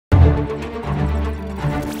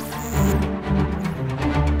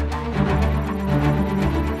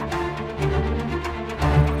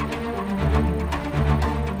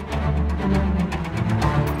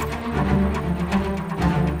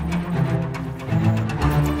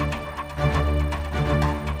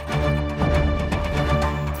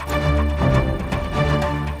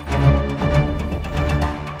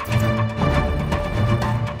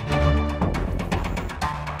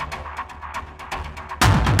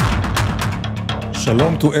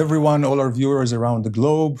Shalom to everyone, all our viewers around the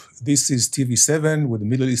globe. This is TV7 with the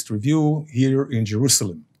Middle East Review here in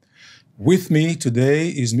Jerusalem. With me today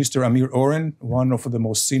is Mr. Amir Oren, one of the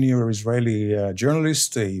most senior Israeli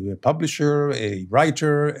journalists, a publisher, a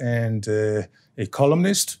writer, and a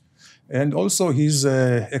columnist. And also his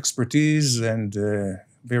expertise and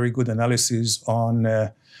very good analysis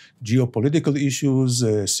on geopolitical issues,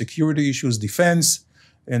 security issues, defense,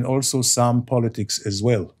 and also some politics as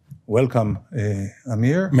well. Welcome,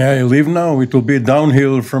 Amir. May I leave now? It will be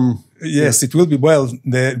downhill from... Yes, it will be. Well,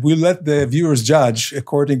 we'll let the viewers judge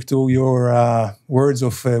according to your words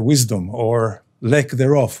of wisdom or lack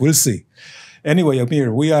thereof. We'll see. Anyway,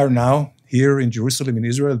 Amir, we are now here in Jerusalem, in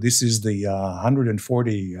Israel. This is the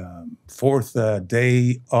 144th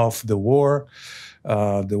day of the war.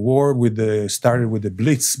 The war started with the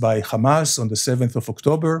blitz by Hamas on the 7th of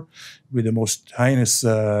October with the most heinous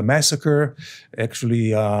massacre,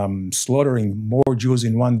 actually slaughtering more Jews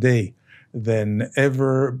in one day than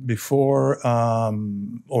ever before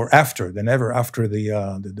or after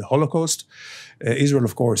the Holocaust. Israel,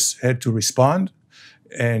 of course, had to respond.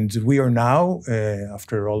 And we are now,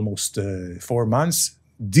 after almost 4 months,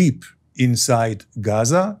 deep inside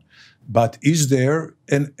Gaza. But is there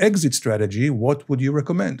an exit strategy? What would you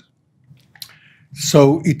recommend?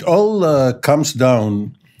 So it all comes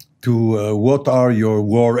down to what are your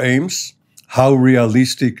war aims, how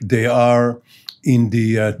realistic they are in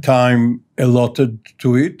the time allotted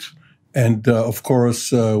to it, and of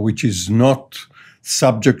course, which is not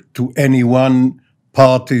subject to any one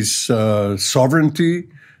party's sovereign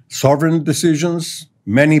decisions.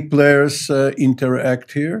 Many players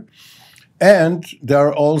interact here. And there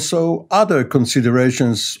are also other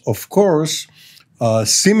considerations, of course,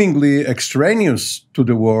 seemingly extraneous to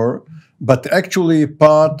the war, but actually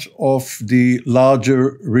part of the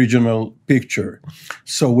larger regional picture.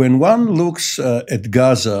 So when one looks at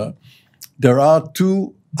Gaza, there are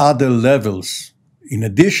two other levels. In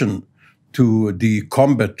addition to the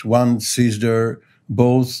combat one sees there,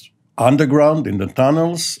 both underground in the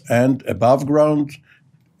tunnels and above ground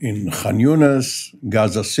in Khan Yunis,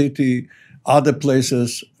 Gaza City, other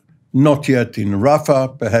places, not yet in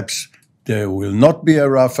Rafah. Perhaps there will not be a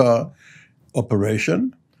Rafah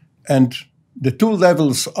operation. And the two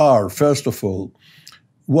levels are, first of all,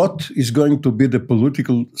 what is going to be the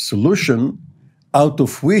political solution out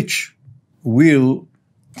of which will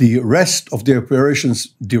the rest of the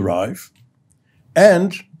operations derive?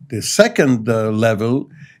 And the second level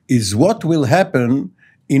is what will happen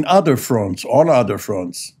in other fronts, on other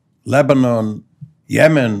fronts, Lebanon,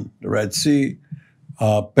 Yemen, the Red Sea,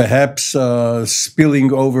 perhaps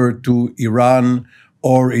spilling over to Iran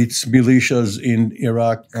or its militias in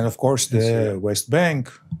Iraq. And of course, the West Bank,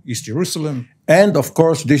 East Jerusalem. And of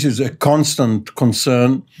course, this is a constant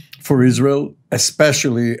concern for Israel,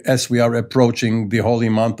 especially as we are approaching the holy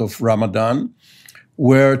month of Ramadan,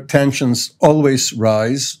 where tensions always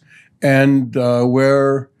rise and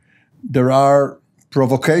where there are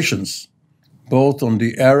provocations, both on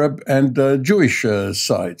the Arab and Jewish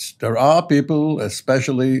sides. There are people,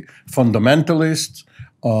 especially fundamentalists,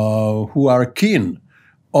 who are keen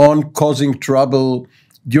on causing trouble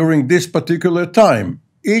during this particular time,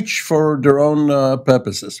 each for their own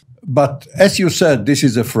purposes. But as you said, this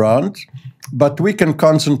is a front, but we can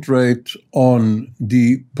concentrate on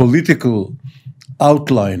the political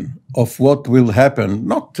outline of what will happen,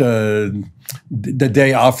 not the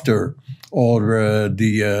day after, or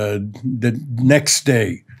the next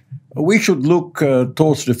day. We should look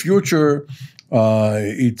towards the future.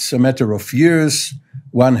 It's a matter of years.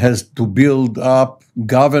 One has to build up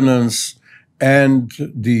governance and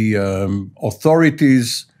the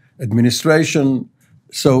authorities, administration.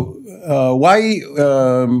 So why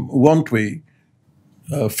won't we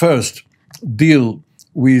first deal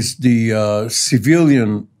with the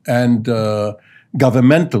civilian and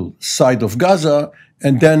governmental side of Gaza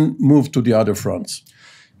and then move to the other fronts?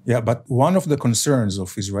 Yeah, but one of the concerns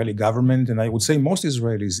of Israeli government, and I would say most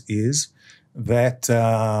Israelis, is that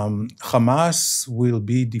Hamas will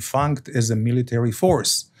be defunct as a military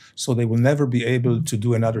force. So they will never be able to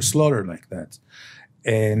do another slaughter like that.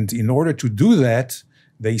 And in order to do that,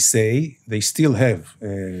 they say they still have,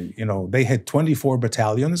 they had 24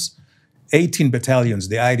 battalions, 18 battalions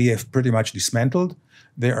the IDF pretty much dismantled.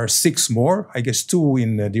 There are 6 more, I guess 2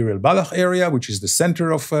 in the Deir el-Balach area, which is the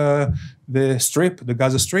center of the Strip, the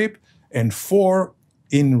Gaza Strip, and 4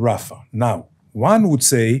 in Rafah. Now, one would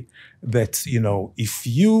say that, if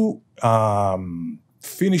you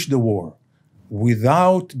finish the war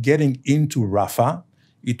without getting into Rafah,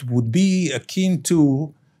 it would be akin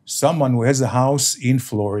to someone who has a house in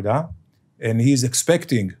Florida and he's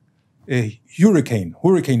expecting a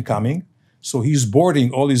hurricane coming. So he's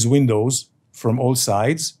boarding all his windows from all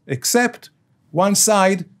sides, except one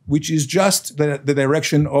side, which is just the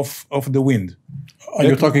direction of the wind. Are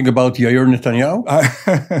you talking about Yair Netanyahu?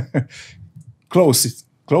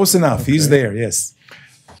 Close enough. Okay. He's there, yes.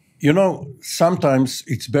 Sometimes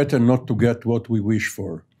it's better not to get what we wish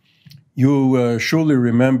for. You surely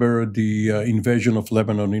remember the invasion of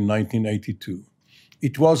Lebanon in 1982.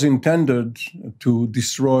 It was intended to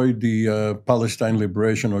destroy the Palestine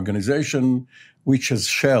Liberation Organization, which has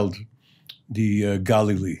shelled the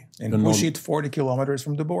Galilee. And push it 40 kilometers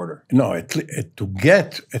from the border. No, to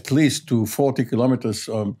get at least to 40 kilometers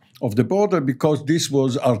of the border, because this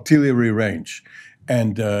was artillery range.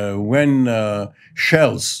 And when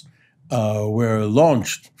shells were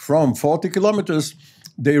launched from 40 kilometers,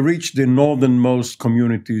 they reached the northernmost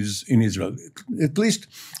communities in Israel. At least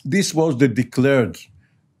this was the declared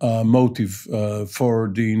motive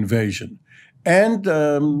for the invasion. And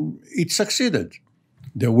it succeeded.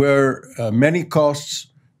 There were many costs.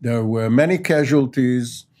 There were many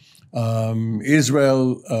casualties.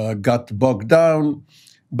 Israel got bogged down.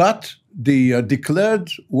 But the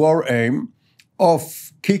declared war aim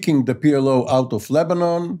of kicking the PLO out of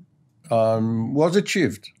Lebanon was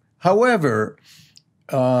achieved. However,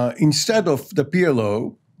 instead of the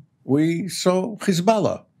PLO, we saw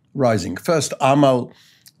Hezbollah rising. First, Amal,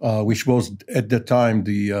 which was at the time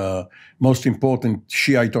the most important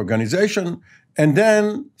Shiite organization, and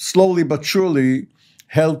then slowly but surely,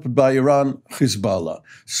 helped by Iran, Hezbollah.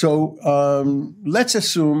 So let's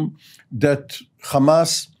assume that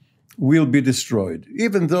Hamas will be destroyed,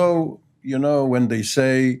 even though, when they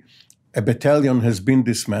say a battalion has been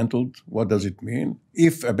dismantled, what does it mean?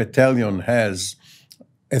 If a battalion has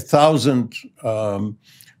 1,000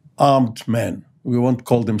 armed men, we won't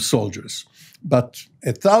call them soldiers, but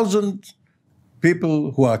 1,000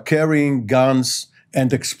 people who are carrying guns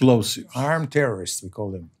and explosives. Armed terrorists, we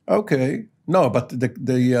call them. Okay. No, but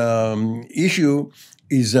the issue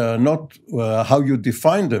is not how you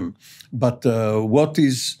define them, but what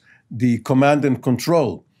is the command and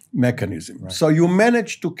control mechanism. Right. So you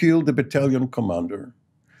manage to kill the battalion commander,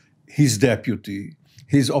 his deputy,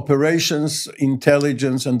 his operations,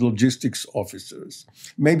 intelligence, and logistics officers,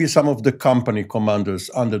 maybe some of the company commanders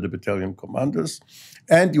under the battalion commanders,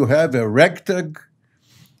 and you have a ragtag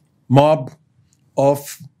mob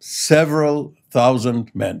of several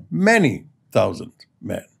thousand men, many thousand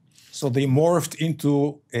men. So they morphed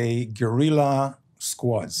into a guerrilla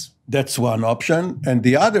squads. That's one option. And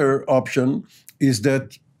the other option is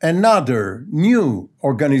that another new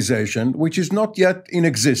organization, which is not yet in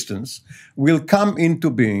existence, will come into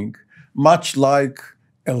being, much like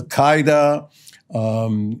Al-Qaeda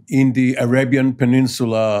in the Arabian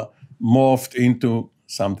Peninsula morphed into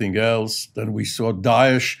something else. Then we saw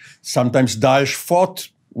Daesh. Sometimes Daesh fought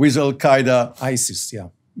with Al-Qaeda. ISIS, yeah.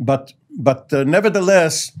 But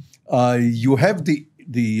nevertheless, you have the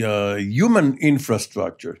human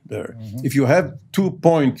infrastructure there. Mm-hmm. If you have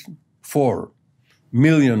 2.4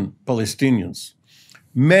 million Palestinians,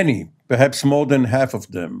 many, perhaps more than half of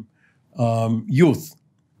them, youth,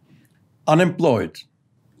 unemployed,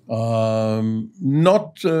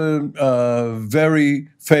 not very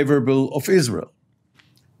favorable of Israel,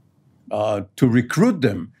 to recruit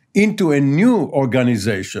them into a new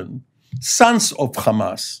organization, sons of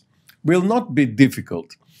Hamas, will not be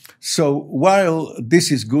difficult. So while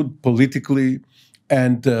this is good politically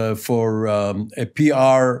and for a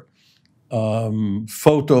PR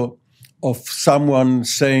photo of someone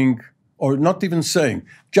saying, or not even saying,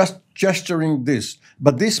 just gesturing this,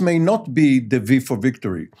 but this may not be the V for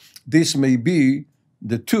victory. This may be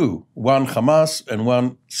the two, one Hamas and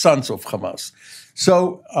one sons of Hamas.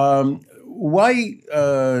 So why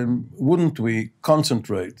wouldn't we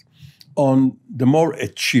concentrate on the more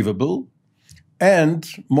achievable and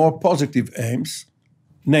more positive aims,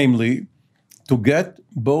 namely to get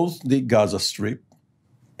both the Gaza Strip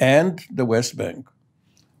and the West Bank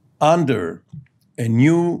under a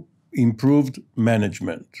new, improved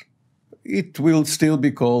management? It will still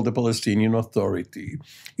be called the Palestinian Authority.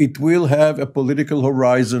 It will have a political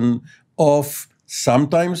horizon of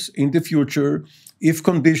sometimes in the future, if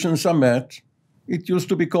conditions are met, it used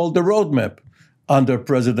to be called the roadmap. Under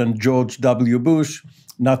President George W. Bush,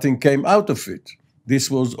 nothing came out of it.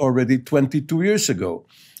 This was already 22 years ago.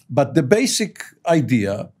 But the basic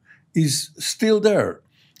idea is still there.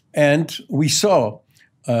 And we saw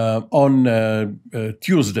on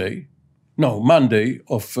Monday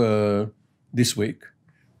of this week,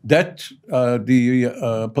 that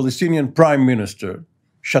the Palestinian Prime Minister,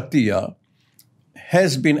 Shatia,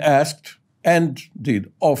 has been asked and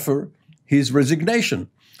did offer his resignation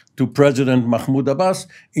to President Mahmoud Abbas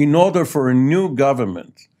in order for a new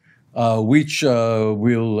government which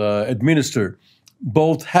will administer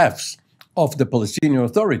both halves of the Palestinian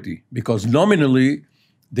Authority, because nominally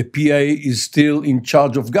the PA is still in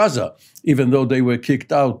charge of Gaza, even though they were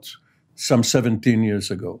kicked out some 17 years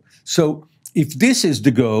ago. So if this is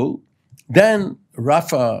the goal, then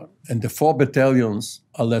Rafah and the 4 battalions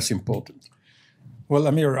are less important. Well,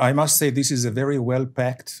 Amir, I must say this is a very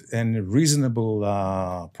well-packed and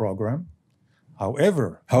reasonable program.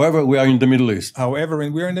 However, we are in the Middle East. However,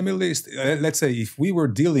 and we're in the Middle East. Let's say if we were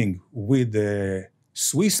dealing with the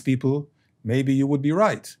Swiss people, maybe you would be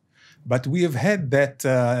right. But we have had that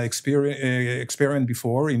experiment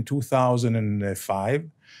before in 2005,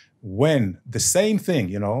 when the same thing,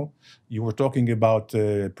 you were talking about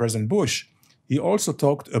President Bush. He also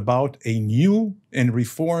talked about a new and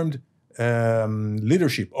reformed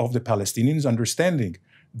leadership of the Palestinians, understanding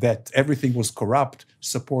that everything was corrupt,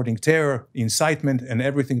 supporting terror, incitement, and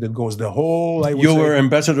everything that goes the whole. You were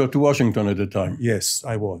ambassador to Washington at the time. Yes,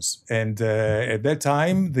 I was. And at that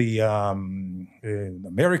time, the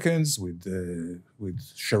Americans, with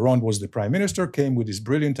Sharon was the prime minister, came with this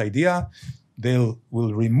brilliant idea. They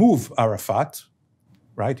will remove Arafat,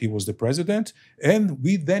 right? He was the president. And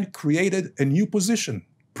we then created a new position,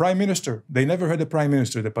 prime minister. They never had a prime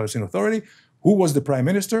minister, the Palestinian Authority. Who was the prime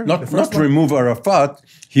minister? Not remove Arafat,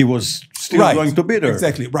 he was still going to be there.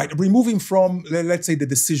 Exactly, right. Remove him from, let's say, the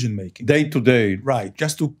decision-making. Day to day. Right,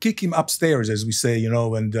 just to kick him upstairs, as we say,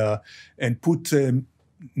 and put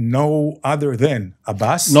no other than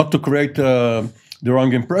Abbas. Not to create the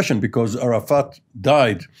wrong impression, because Arafat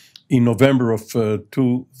died in November of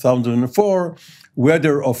 2004,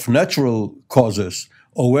 whether of natural causes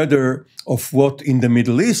or whether of what in the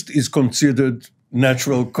Middle East is considered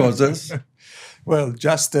natural causes. Well,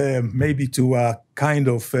 just maybe to kind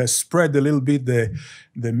of spread a little bit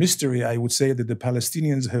the mystery, I would say that the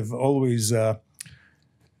Palestinians have always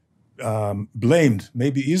blamed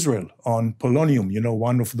maybe Israel on polonium,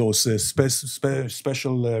 one of those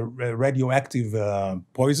special radioactive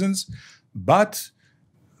poisons. But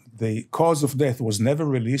the cause of death was never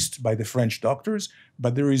released by the French doctors,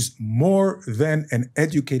 but there is more than an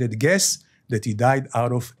educated guess that he died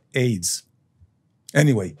out of AIDS.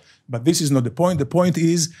 Anyway, but this is not the point. The point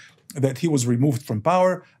is that he was removed from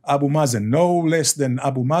power. Abu Mazen, no less than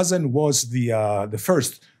Abu Mazen, was the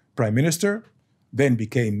first prime minister, then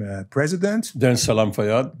became president. Then Salam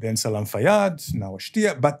Fayyad. Now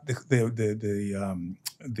Ashtia. But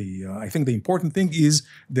I think the important thing is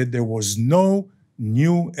that there was no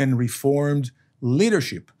new and reformed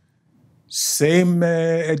leadership. Same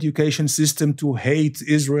education system to hate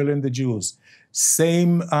Israel and the Jews.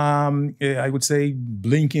 Same, I would say,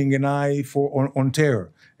 blinking an eye on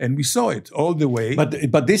terror. And we saw it all the way.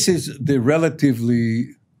 But this is the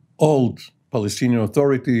relatively old Palestinian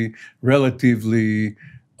Authority, relatively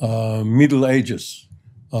Middle Ages,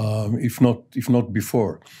 if not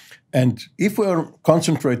before. And if we're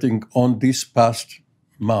concentrating on this past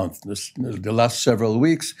month, the last several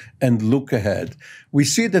weeks, and look ahead, we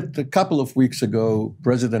see that a couple of weeks ago,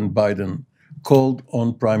 President Biden called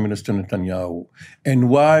on Prime Minister Netanyahu. And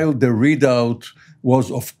while the readout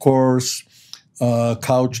was, of course,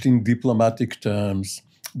 couched in diplomatic terms,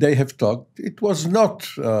 they have talked. It was not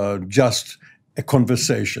just a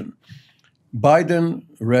conversation. Biden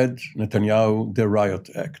read Netanyahu the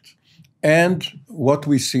Riot Act. And what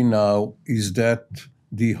we see now is that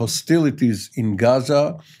the hostilities in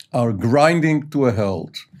Gaza are grinding to a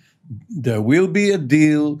halt. There will be a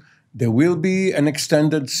deal. There will be an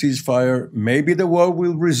extended ceasefire. Maybe the war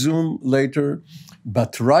will resume later.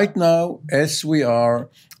 But right now, as we are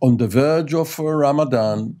on the verge of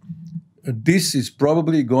Ramadan, this is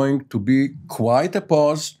probably going to be quite a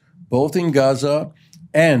pause, both in Gaza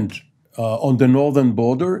and on the northern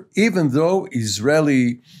border, even though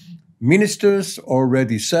Israeli ministers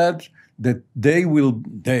already said that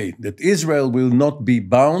that Israel will not be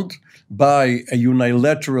bound by a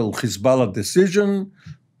unilateral Hezbollah decision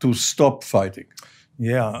to stop fighting.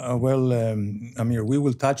 Yeah, Amir, we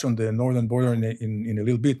will touch on the northern border in a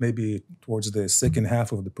little bit, maybe towards the second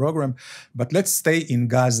half of the program. But let's stay in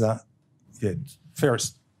Gaza yet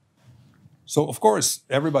first. So, of course,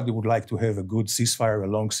 everybody would like to have a good ceasefire, a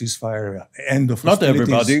long ceasefire, end of hostilities.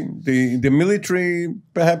 Not everybody. The military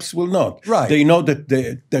perhaps will not. Right. They know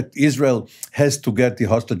that Israel has to get the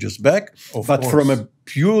hostages back. But from a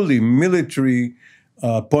purely military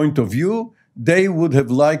point of view, they would have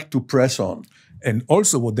liked to press on. And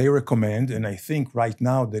also what they recommend, and I think right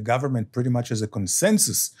now the government pretty much has a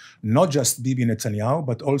consensus, not just Bibi Netanyahu,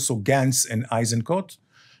 but also Gantz and Eisenkot,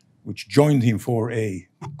 which joined him for a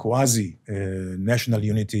quasi-national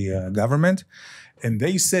unity government. And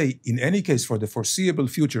they say, in any case, for the foreseeable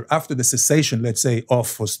future, after the cessation, let's say,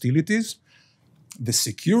 of hostilities, the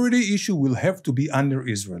security issue will have to be under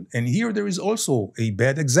Israel. And here there is also a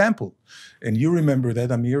bad example. And you remember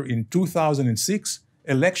that, Amir, in 2006,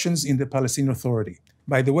 elections in the Palestinian Authority.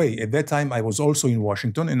 By the way, at that time, I was also in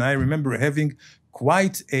Washington, and I remember having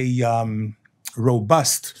quite a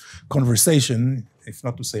robust conversation, if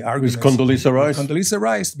not to say arguments. With Condoleezza Rice? Condoleezza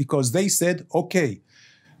Rice, because they said, okay,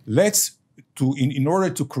 in order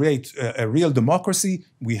to create a real democracy,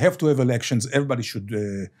 we have to have elections, everybody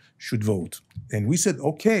should vote. And we said,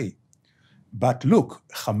 okay, but look,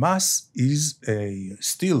 Hamas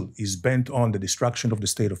still is bent on the destruction of the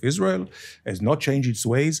state of Israel, has not changed its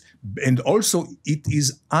ways, and also it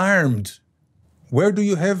is armed. Where do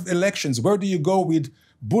you have elections? Where do you go with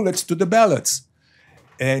bullets to the ballots?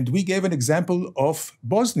 And we gave an example of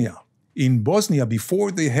Bosnia. In Bosnia,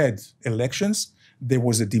 before they had elections, there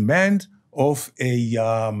was a demand of a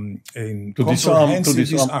comprehensive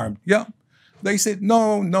disarm. Yeah. They said,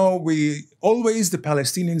 no, the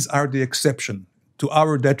Palestinians are the exception, to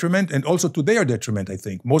our detriment and also to their detriment, I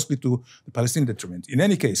think, mostly to the Palestinian detriment. In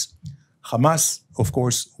any case, Hamas, of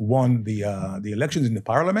course, won the elections in the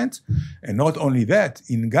parliament. And not only that,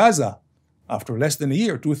 in Gaza, after less than a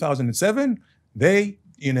year, 2007, they,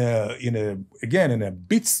 in a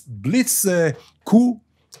blitz coup,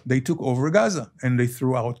 they took over Gaza and they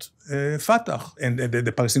threw out Fatah and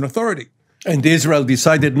the Palestinian Authority. And Israel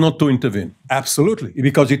decided not to intervene. Absolutely.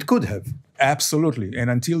 Because it could have. Absolutely. And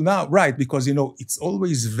until now, right, because, it's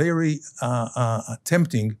always very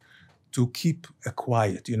tempting to keep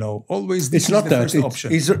quiet, always this is the first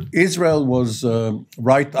option. Israel was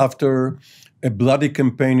right after a bloody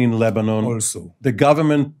campaign in Lebanon. Also. The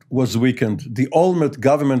government was weakened. The Olmert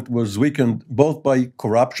government was weakened both by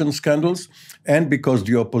corruption scandals and because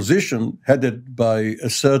the opposition, headed by a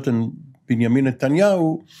certain Benjamin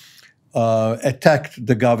Netanyahu, attacked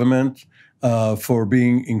the government for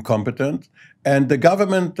being incompetent. And the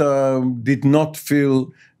government did not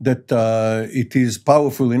feel that it is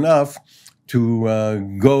powerful enough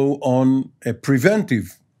to go on a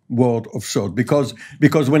preventive war of sort. Because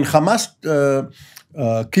when Hamas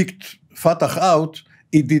kicked Fatah out,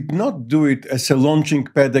 it did not do it as a launching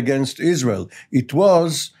pad against Israel. It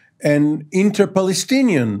was an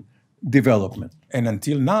inter-Palestinian development. And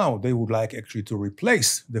until now, they would like actually to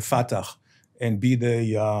replace the Fatah and be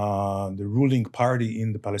the ruling party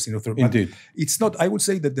in the Palestinian Authority. Indeed. But it's not, I would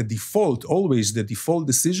say that the default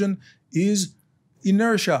decision is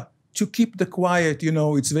inertia, to keep the quiet.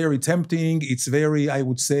 It's very tempting. It's very, I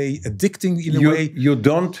would say, addicting in a way. You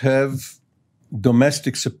don't have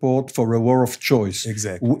domestic support for a war of choice.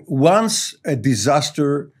 Exactly. Once a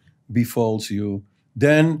disaster befalls you,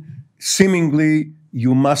 then seemingly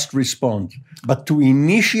you must respond. But to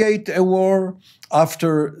initiate a war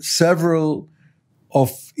after several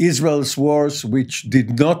of Israel's wars, which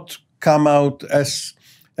did not come out as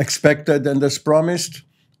expected and as promised,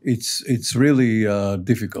 it's really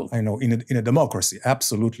difficult. I know, in a democracy,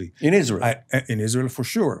 absolutely. In Israel. In Israel, for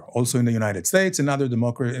sure. Also in the United States and other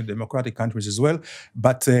democratic countries as well.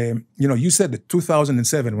 But, you said that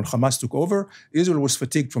 2007, when Hamas took over, Israel was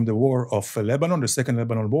fatigued from the war of Lebanon, the Second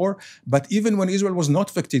Lebanon War. But even when Israel was not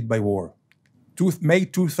fatigued by war, May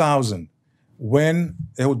 2000, when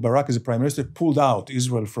Ehud Barak, as a prime minister, pulled out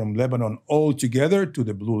Israel from Lebanon altogether to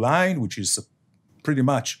the Blue Line, which is pretty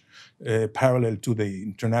much parallel to the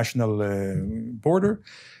international border.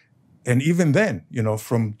 And even then,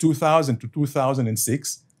 from 2000 to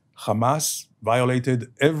 2006, Hamas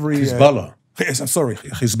violated every... Hezbollah.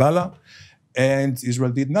 Hezbollah. And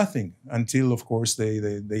Israel did nothing until, of course,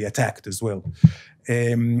 they attacked as well.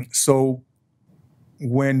 So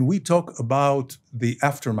when we talk about the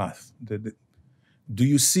aftermath, do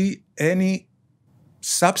you see any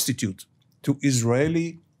substitute to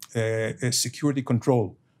Israeli security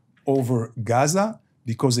control over Gaza?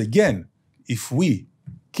 Because again, if we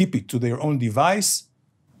keep it to their own device,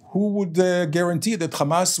 who would guarantee that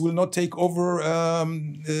Hamas will not take over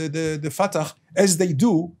the Fatah as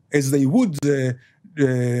they would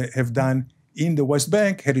have done in the West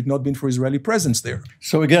Bank had it not been for Israeli presence there?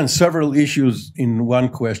 So again, several issues in one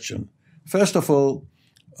question. First of all,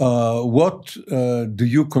 what do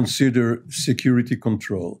you consider security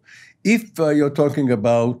control? If you're talking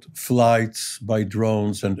about flights by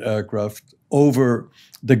drones and aircraft over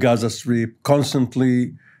the Gaza Strip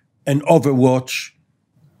constantly, and overwatch,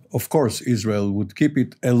 of course, Israel would keep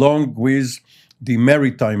it along with the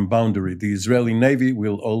maritime boundary. The Israeli Navy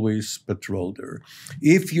will always patrol there.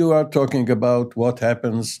 If you are talking about what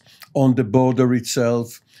happens on the border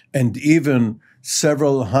itself and even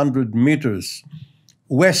several hundred meters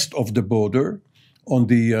west of the border, on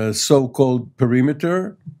the so-called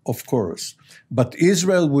perimeter, of course. But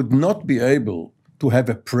Israel would not be able to have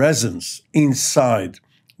a presence inside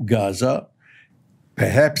Gaza,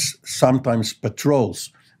 perhaps sometimes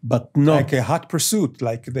patrols, but not like a hot pursuit,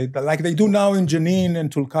 like they do now in Jenin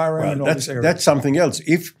and Tulkarem and all this area. That's something else.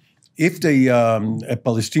 If the a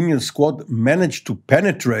Palestinian squad managed to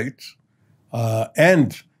penetrate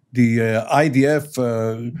and the IDF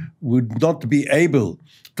would not be able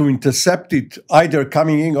to intercept it, either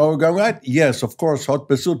coming in or going out, yes, of course, hot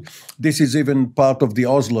pursuit. This is even part of the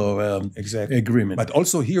Oslo agreement. But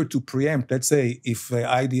also here to preempt, let's say, if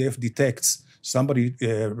IDF detects somebody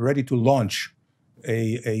ready to launch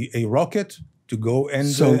a rocket, to go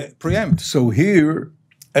and preempt. So here,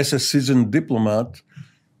 as a seasoned diplomat,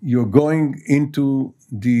 you're going into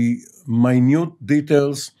the minute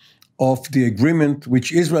details of the agreement,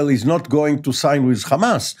 which Israel is not going to sign with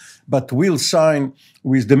Hamas, but will sign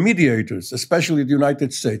with the mediators, especially the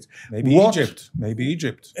United States. Maybe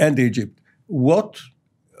Egypt. And Egypt. What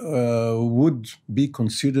would be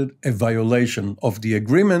considered a violation of the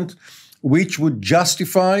agreement, which would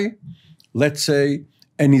justify, let's say,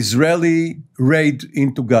 an Israeli raid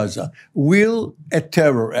into Gaza? Will a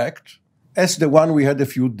terror act, as the one we had a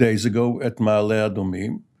few days ago at Ma'ale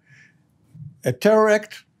Adomim, a terror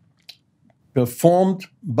act performed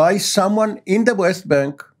by someone in the West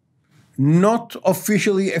Bank, not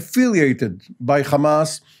officially affiliated by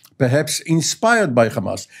Hamas, perhaps inspired by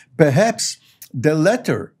Hamas, perhaps the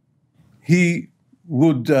letter he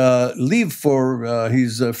would leave for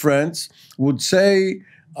his friends would say,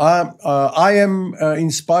 I am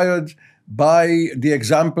inspired by the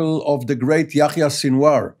example of the great Yahya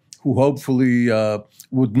Sinwar, who hopefully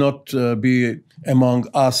would not be among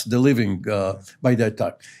us, the living, by that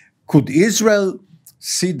time. Could Israel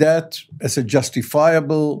see that as a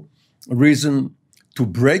justifiable reason to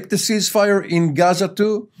break the ceasefire in Gaza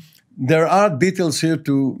too? There are details here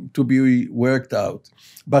to be worked out.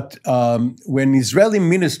 But when Israeli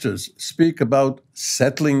ministers speak about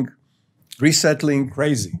resettling,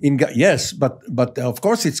 crazy. Yes, but of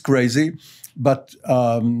course it's crazy. But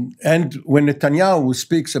and when Netanyahu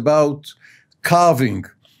speaks about carving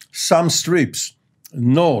some strips,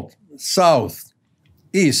 north, south,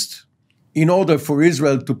 east, in order for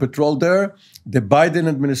Israel to patrol there, the Biden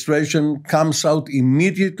administration comes out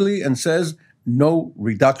immediately and says no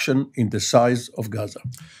reduction in the size of Gaza.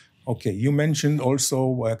 Okay, you mentioned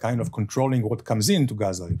also kind of controlling what comes into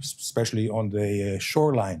Gaza, especially on the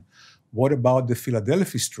shoreline. What about the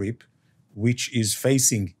Philadelphia Strip, which is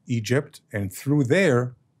facing Egypt, and through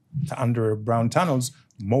there, under brown tunnels,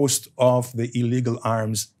 most of the illegal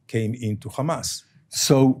arms came into Hamas?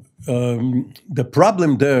 So the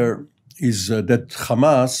problem there is that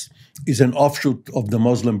Hamas is an offshoot of the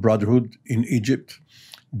Muslim Brotherhood in Egypt.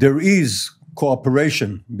 There is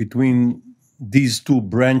cooperation between these two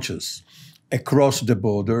branches across the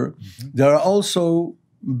border. Mm-hmm. There are also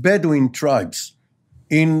Bedouin tribes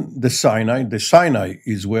in the Sinai. The Sinai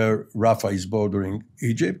is where Rafah is bordering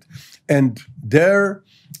Egypt. And their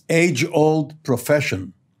age-old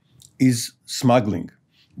profession is smuggling.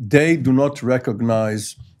 They do not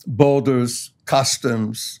recognize borders,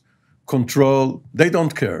 customs, control. They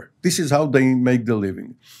don't care. This is how they make their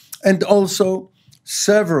living. And also,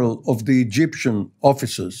 several of the Egyptian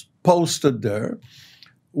officers posted there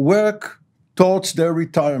work towards their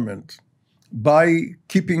retirement by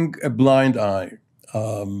keeping a blind eye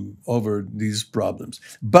over these problems.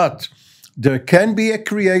 But there can be a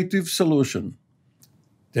creative solution,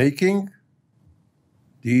 taking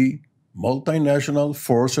the multinational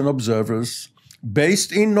force and observers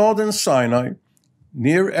based in northern Sinai,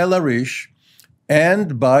 near El Arish,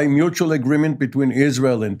 and by mutual agreement between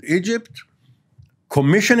Israel and Egypt,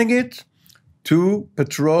 commissioning it to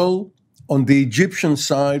patrol on the Egyptian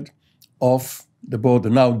side of the border.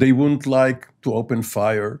 Now, they wouldn't like to open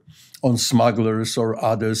fire on smugglers or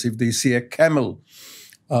others if they see a camel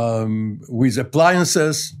with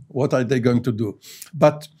appliances. What are they going to do?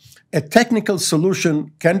 But a technical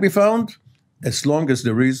solution can be found as long as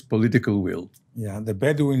there is political will. Yeah, the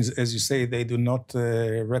Bedouins, as you say, they do not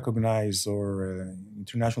recognize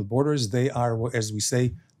international borders. They are, as we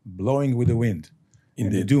say, blowing with the wind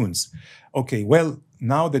in the dunes. Okay, well,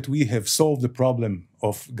 now that we have solved the problem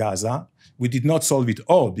of Gaza, we did not solve it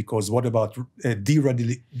all, because what about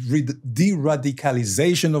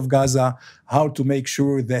de-radicalization of Gaza? How to make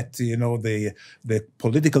sure that the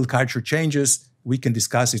political culture changes? We can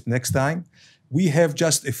discuss it next time. We have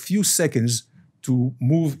just a few seconds to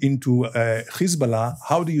move into Hezbollah.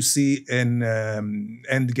 How do you see an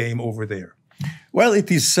end game over there? Well, it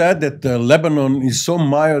is said that Lebanon is so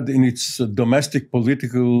mired in its domestic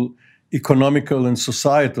political, economical, and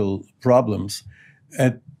societal problems,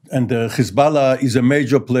 and Hezbollah is a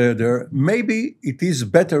major player there. Maybe it is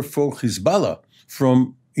better for Hezbollah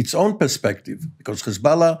from its own perspective, because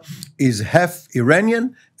Hezbollah is half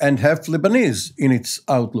Iranian and half Lebanese in its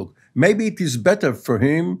outlook. Maybe it is better for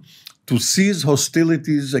him to cease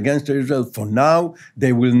hostilities against Israel for now.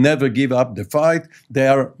 They will never give up the fight. They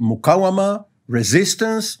are mukawama,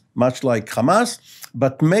 resistance, much like Hamas.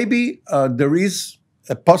 But maybe there is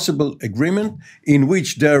a possible agreement in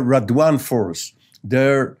which their Radwan force,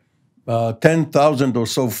 their 10,000 or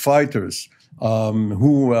so fighters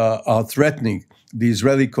who are threatening the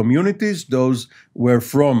Israeli communities, those where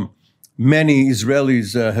from many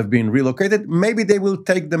Israelis have been relocated, maybe they will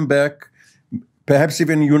take them back, perhaps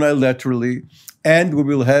even unilaterally, and we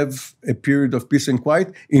will have a period of peace and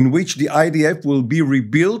quiet in which the IDF will be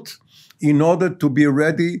rebuilt in order to be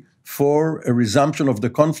ready for a resumption of the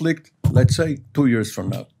conflict, let's say 2 years from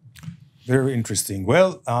now. Very interesting.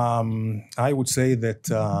 Well, I would say that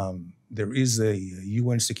there is a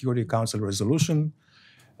UN Security Council resolution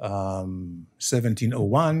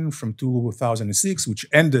 1701 from 2006, which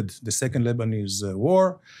ended the Second Lebanese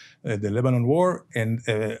War, the Lebanon War, and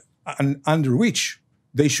under which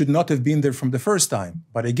they should not have been there from the first time.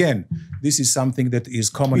 But again, this is something that is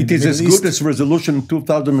common in the Middle East. It is as good as Resolution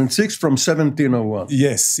 2006 from 1701.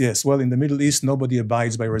 Yes, yes. Well, in the Middle East, nobody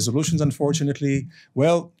abides by resolutions, unfortunately.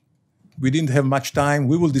 Well, we didn't have much time.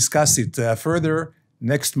 We will discuss it further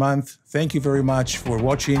next month. Thank you very much for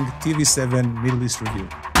watching TV7 Middle East Review.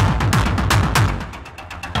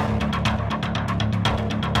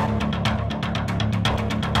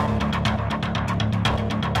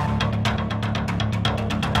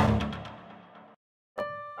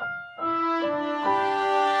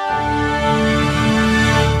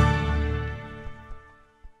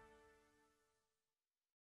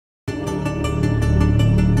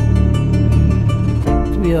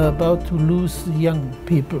 We are about to lose the young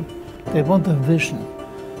people. They want a vision.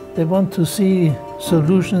 They want to see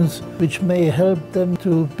solutions which may help them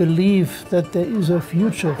to believe that there is a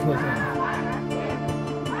future for them.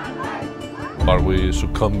 Are we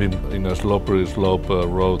succumbing in a slippery slope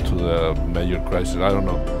road to the major crisis? I don't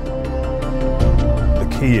know. The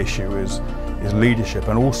key issue is leadership,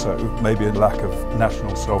 and also maybe a lack of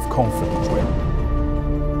national self-confidence.